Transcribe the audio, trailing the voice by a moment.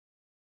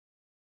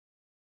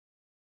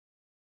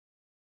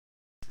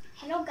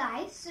Hello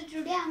guys, so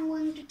today I'm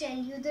going to tell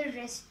you the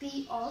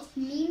recipe of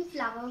neem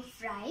flower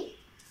fry.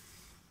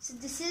 So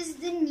this is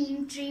the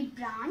neem tree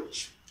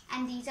branch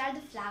and these are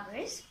the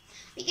flowers.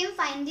 We can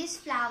find these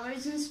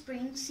flowers in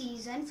spring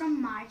season from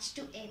March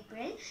to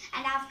April,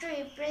 and after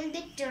April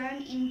they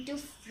turn into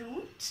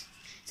fruits.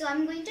 So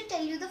I'm going to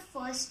tell you the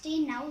first day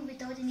now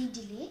without any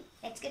delay.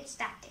 Let's get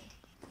started.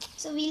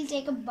 So we'll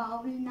take a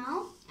bowl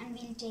now and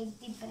we'll take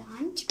the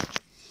branch.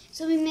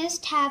 So we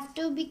must have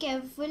to be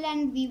careful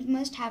and we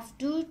must have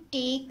to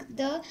take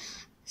the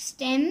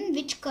stem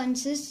which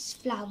consists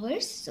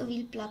flowers. So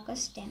we'll pluck a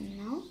stem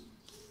now.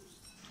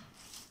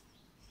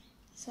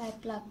 So I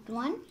plucked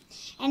one,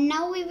 and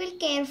now we will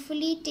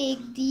carefully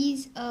take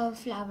these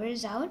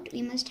flowers out.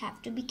 We must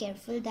have to be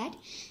careful that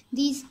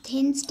these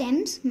thin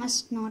stems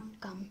must not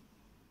come.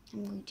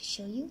 I'm going to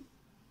show you.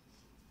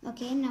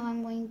 Okay, now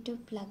I'm going to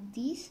pluck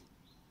these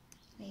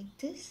like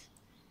this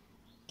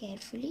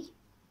carefully.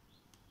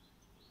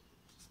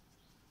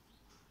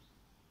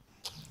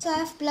 So I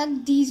have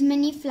plucked these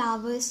many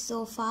flowers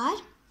so far.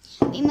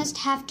 We must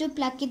have to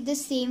pluck it the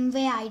same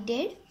way I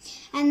did.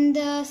 And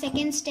the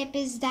second step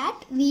is that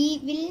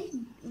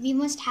we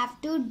must have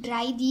to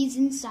dry these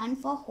in sun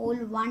for whole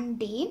 1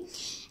 day.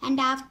 And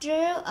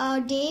after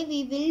a day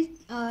we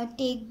will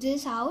take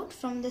this out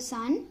from the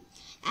sun,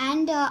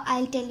 and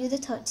I'll tell you the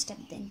third step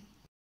then.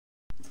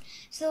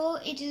 So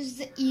it is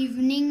the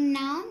evening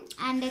now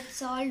and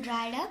it's all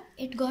dried up.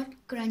 It got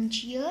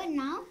crunchier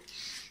now.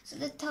 So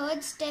the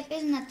third step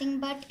is nothing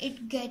but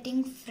it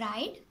getting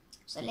fried.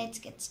 So let's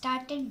get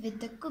started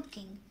with the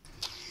cooking.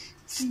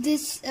 So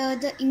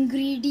the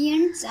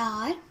ingredients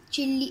are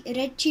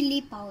red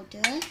chili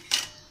powder,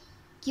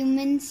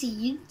 cumin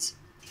seeds,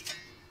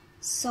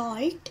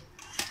 salt,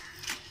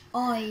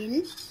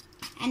 oil,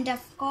 and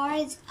of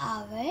course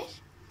our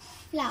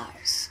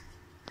flowers.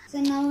 So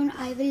now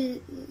I will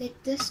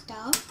let this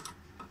stove.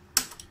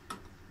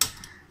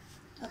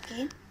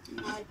 Okay, and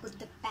now I'll put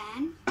the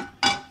pan.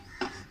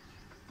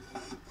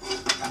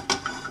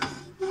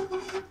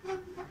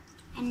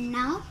 And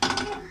now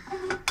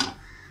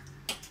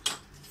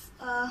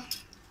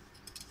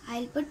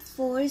I'll put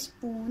 4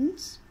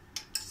 spoons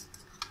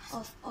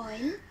of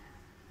oil.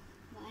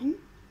 1,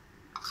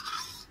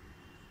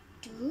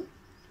 2,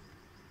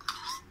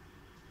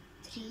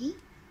 3,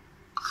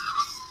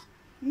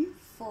 and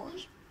 4.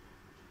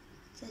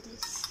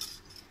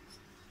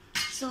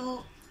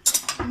 So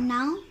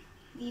now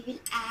we will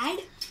add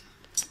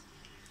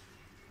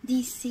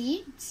these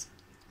seeds.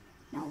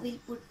 Now we'll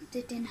put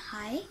it in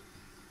high.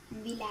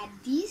 And we'll add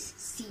these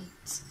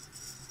seeds,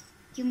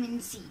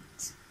 cumin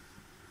seeds.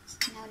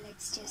 Now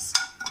let's just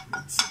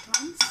mix it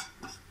once.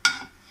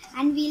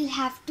 And we'll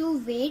have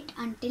to wait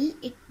until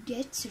it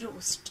gets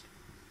roast.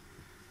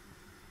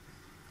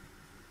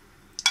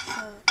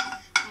 So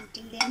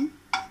until then,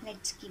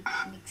 let's keep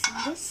mixing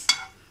this.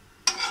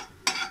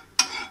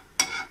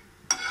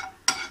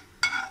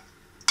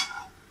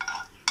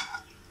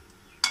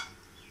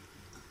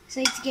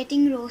 So it's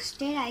getting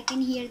roasted. I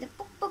can hear the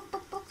puk puk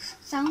puk puk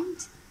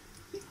sounds.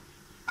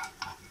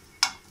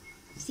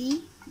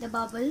 See, the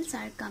bubbles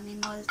are coming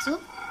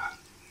also.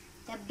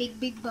 The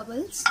big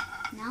bubbles.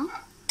 Now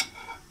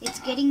it's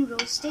getting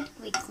roasted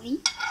quickly.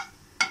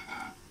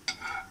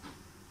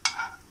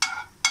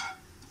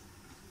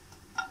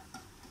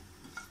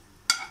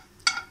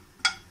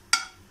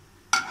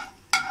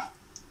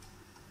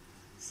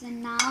 So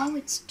now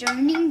it's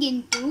turning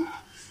into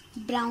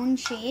brown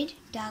shade,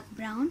 dark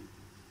brown.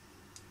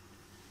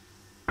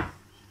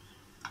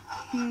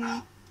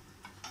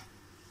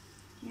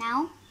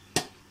 Now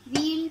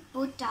we'll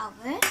put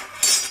our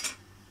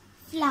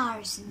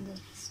flowers in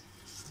this.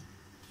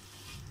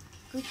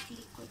 Quickly.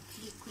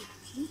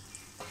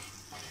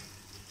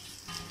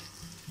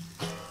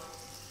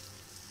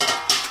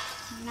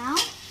 Now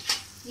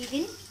we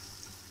will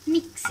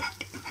mix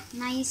it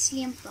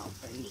nicely and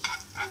properly.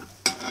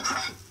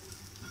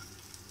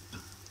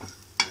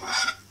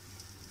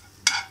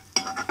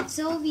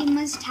 So we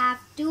must have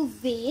to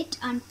wait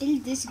until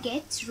this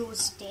gets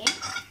roasted.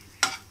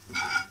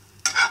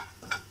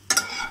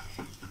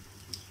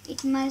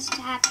 It must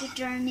have to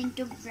turn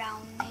into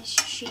brownish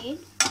shade.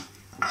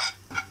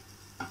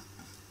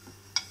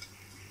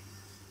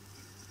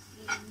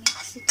 We'll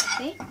mix it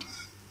a bit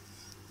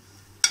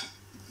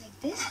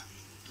like this.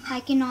 I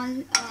can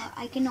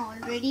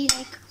already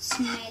like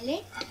smell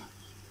it.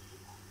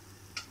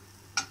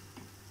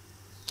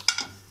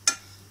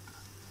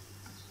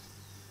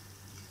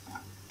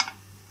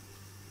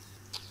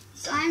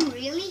 So I'm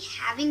really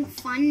having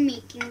fun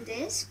making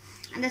this.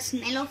 And the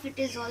smell of it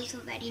is also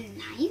very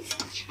nice,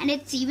 and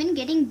it's even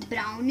getting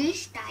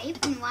brownish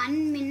type. In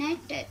 1 minute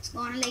it's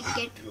gonna like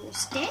get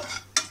roasted.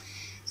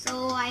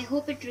 So I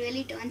hope it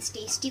really turns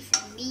tasty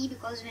for me,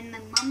 because when my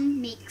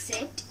mom makes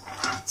it,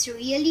 it's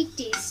really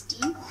tasty.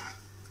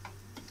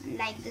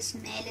 Like the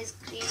smell is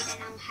great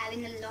and I'm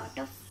having a lot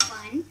of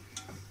fun.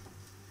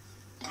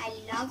 I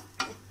love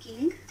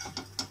cooking.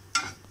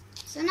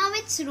 So now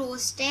it's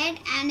roasted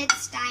and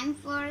it's time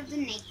for the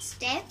next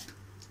step.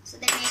 So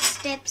the next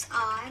steps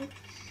are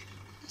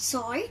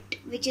salt,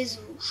 which is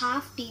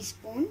half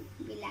teaspoon.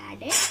 We'll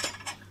add it.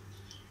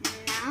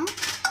 Now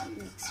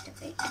we'll mix it a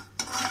bit.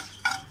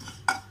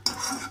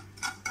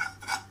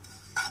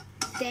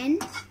 Then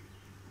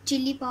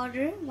chili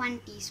powder 1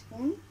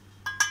 teaspoon.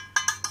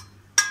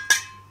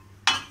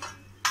 Now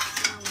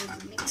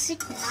we'll mix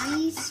it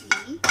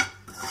nicely.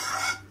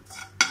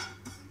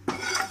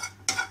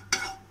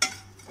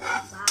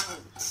 Wow,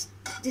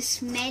 the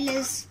smell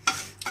is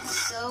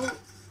so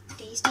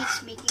tasty,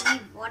 it's making me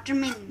water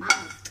my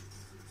mouth.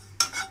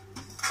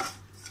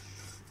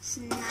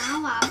 So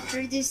now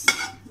after this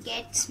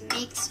gets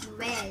mixed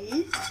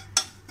well,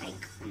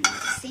 like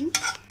mixing,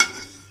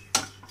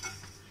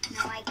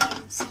 now I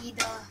can see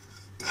the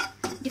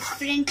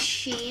different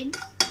shade.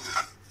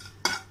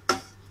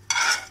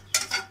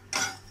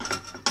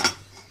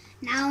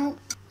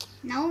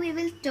 Now we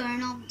will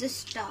turn off the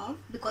stove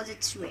because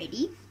it's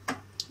ready.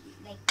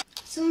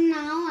 So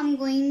now I'm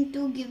going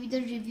to give you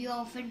the review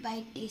of it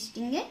by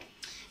tasting it.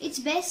 It's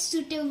best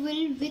suitable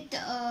with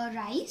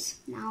rice.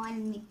 Now I'll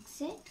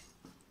mix it.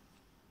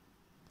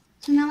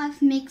 So now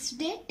I've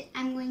mixed it.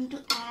 I'm going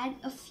to add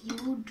a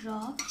few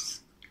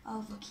drops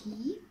of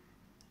ghee.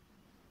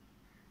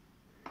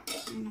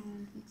 And I'm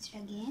going to mix it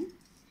again.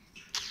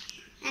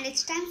 And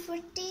it's time for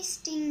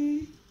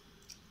tasting.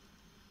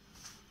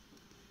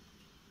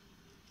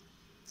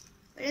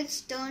 But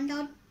it's turned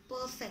out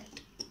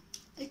perfect.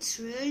 It's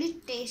really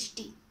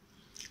tasty.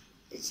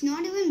 It's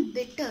not even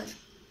bitter.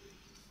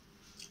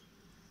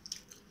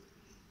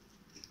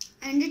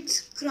 And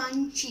it's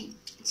crunchy.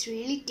 It's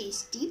really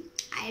tasty.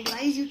 I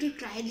advise you to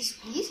try this,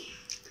 please.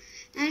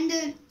 And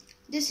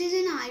this is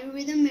an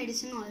Ayurveda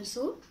medicine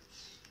also.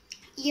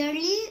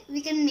 Yearly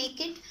we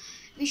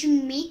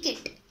should make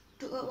it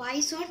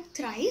twice or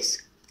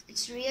thrice.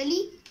 It's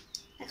really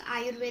like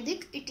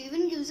Ayurvedic. It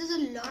even gives us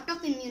a lot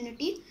of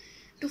immunity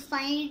to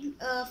fight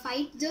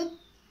the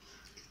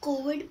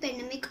COVID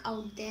pandemic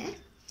out there,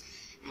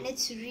 and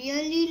it's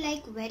really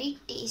like very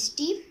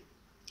tasty.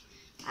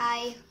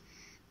 I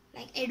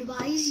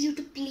advise you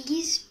to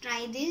please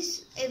try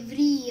this every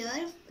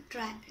year,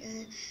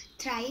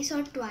 thrice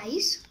or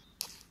twice.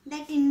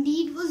 That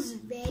indeed was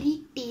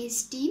very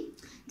tasty.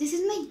 This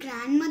is my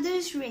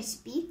grandmother's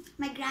recipe.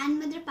 My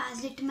grandmother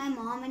passed it to my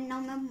mom, and now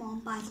my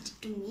mom passed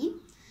it to me.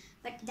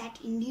 But that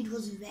indeed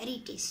was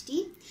very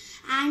tasty,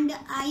 and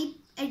I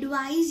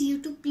advise you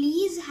to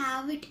please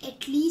have it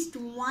at least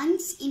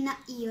once in a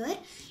year.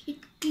 It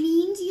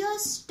cleans your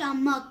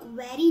stomach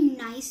very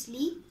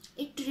nicely.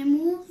 It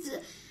removes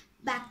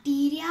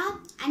bacteria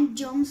and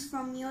germs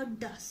from your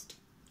dust.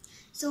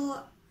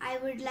 So I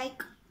would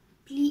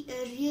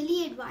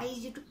really advise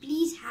you to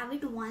please have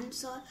it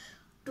once or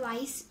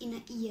twice in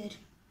a year.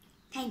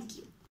 Thank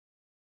you.